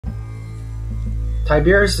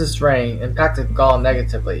Tiberius' reign impacted Gaul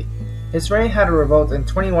negatively. His reign had a revolt in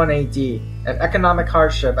 21 AD, and economic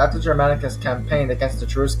hardship after Germanicus campaigned against the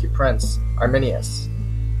Cherusci prince, Arminius.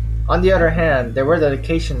 On the other hand, there were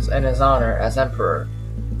dedications in his honor as emperor.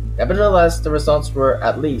 Nevertheless, the results were,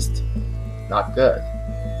 at least, not good.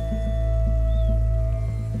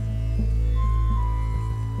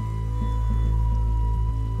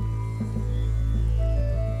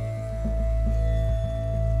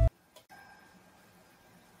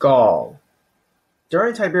 Gaul.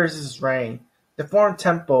 During Tiberius' reign, the foreign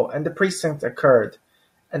temple and the precinct occurred,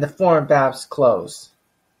 and the foreign baths closed.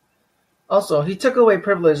 Also, he took away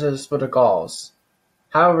privileges for the Gauls.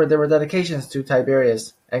 However, there were dedications to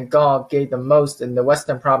Tiberius, and Gaul gave the most in the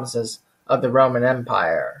western provinces of the Roman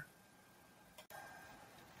Empire.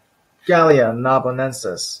 Gallia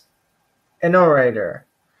Narbonensis. An orator,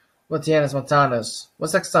 Votianus Montanus,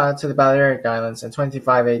 was exiled to the Balearic Islands in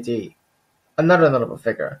 25 AD. Another notable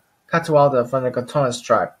figure, Catualdo from the Gautonus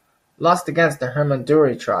tribe, lost against the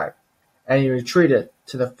Hermunduri tribe, and he retreated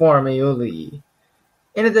to the Forum Iulii.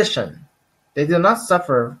 In addition, they did not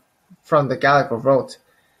suffer from the Gallic Revolt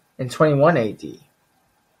in 21 AD.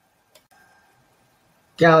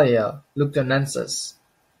 Gallia Lugdunensis.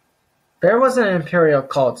 There was an imperial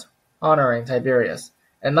cult honoring Tiberius,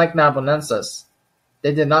 and like Narbonensis,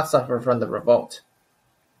 they did not suffer from the revolt.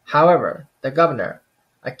 However, the governor,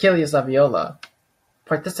 Achilles Aviola,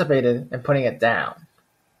 participated in putting it down.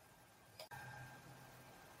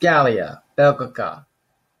 Gallia Belgica.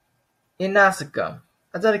 In Nasica,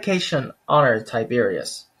 a dedication honored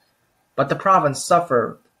Tiberius, but the province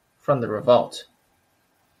suffered from the revolt.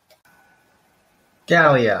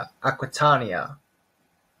 Gallia Aquitania.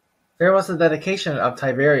 There was a dedication of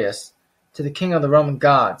Tiberius to the king of the Roman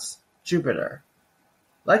gods, Jupiter.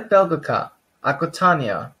 Like Belgica,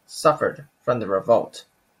 Aquitania suffered from the revolt.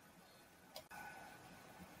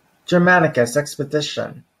 Germanicus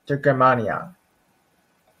expedition to Germania.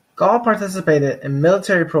 Gaul participated in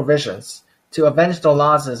military provisions to avenge the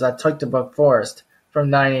losses at Teutoburg Forest from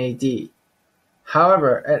 9 AD.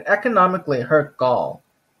 However, it economically hurt Gaul,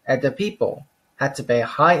 and the people had to pay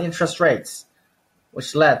high interest rates,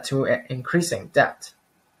 which led to increasing debt.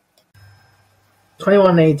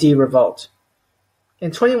 21 AD Revolt.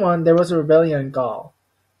 In 21, there was a rebellion in Gaul.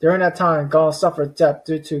 During that time, Gaul suffered debt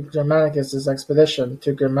due to Germanicus' expedition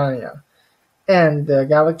to Germania, and the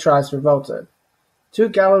Gallic tribes revolted. Two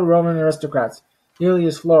Gallo-Roman aristocrats,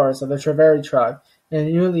 Iulius Florus of the Treveri tribe and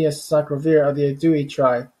Iulius Sacrovir of the Aedui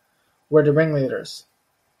tribe, were the ringleaders.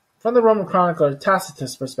 From the Roman chronicler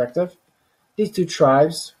Tacitus' perspective, these two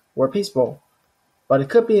tribes were peaceful, but it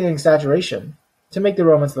could be an exaggeration to make the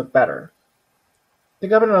Romans look better. The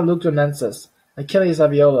governor of Lugdunensis, Achilles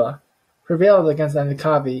Aviola, prevailed against the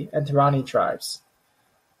Anicavi and Tirani tribes.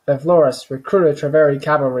 Then Florus recruited Treveri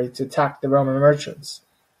cavalry to attack the Roman merchants,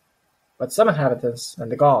 but some inhabitants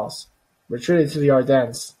and the Gauls retreated to the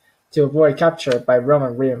Ardennes to avoid capture by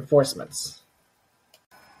Roman reinforcements.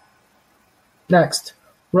 Next,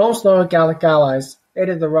 Rome's loyal Gallic allies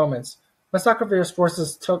aided the Romans, but Sacrovir's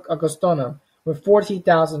forces took Augustonum with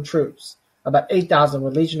 40,000 troops, about 8,000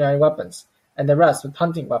 with legionary weapons, and the rest with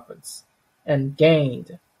hunting weapons, and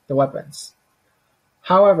gained the weapons.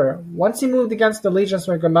 However, once he moved against the legions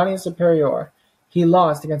from Germania Superior, he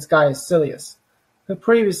lost against Gaius Silius, who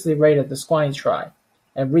previously raided the Squani tribe,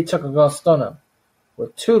 and retook Augustonum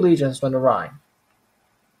with 2 legions from the Rhine.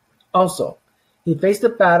 Also, he faced a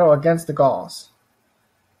battle against the Gauls.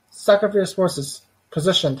 Sacrovir's forces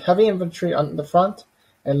positioned heavy infantry on the front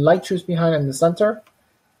and light troops behind in the center,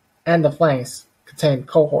 and the flanks contained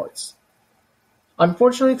cohorts.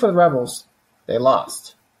 Unfortunately for the rebels, they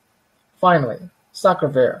lost. Finally,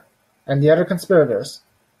 Sacrovir and the other conspirators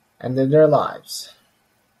ended their lives.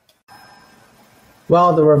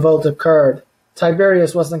 While the revolt occurred,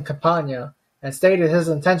 Tiberius was in Campania and stated his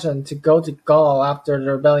intention to go to Gaul after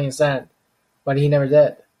the rebellion's end, but he never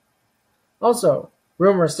did. Also,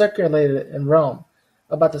 rumors circulated in Rome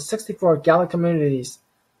about the 64 Gallic communities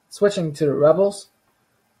switching to the rebels,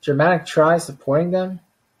 Germanic tribes supporting them,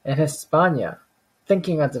 and Hispania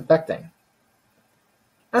thinking of defecting.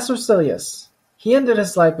 As for Silius, he ended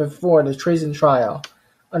his life before the treason trial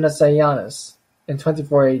under Seianus in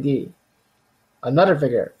 24 AD. Another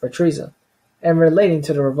figure for treason, and relating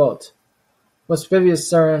to the revolt, was Vivius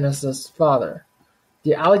Serenus' father,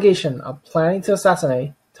 the allegation of planning to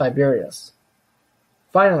assassinate Tiberius.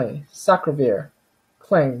 Finally, Sacrovir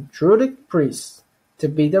claimed Druidic priests to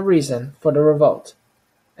be the reason for the revolt,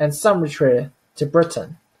 and some retreated to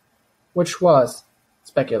Britain, which was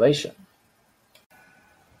speculation.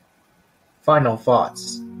 Final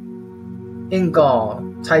thoughts. In Gaul,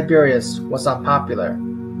 Tiberius was unpopular,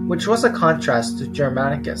 which was a contrast to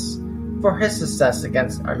Germanicus for his success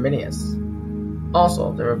against Arminius.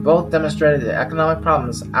 Also, they were both demonstrated the economic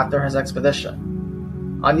problems after his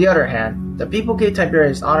expedition. On the other hand, the people gave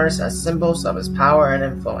Tiberius honors as symbols of his power and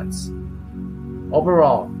influence.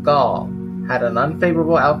 Overall, Gaul had an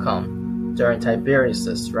unfavorable outcome during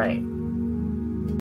Tiberius's reign.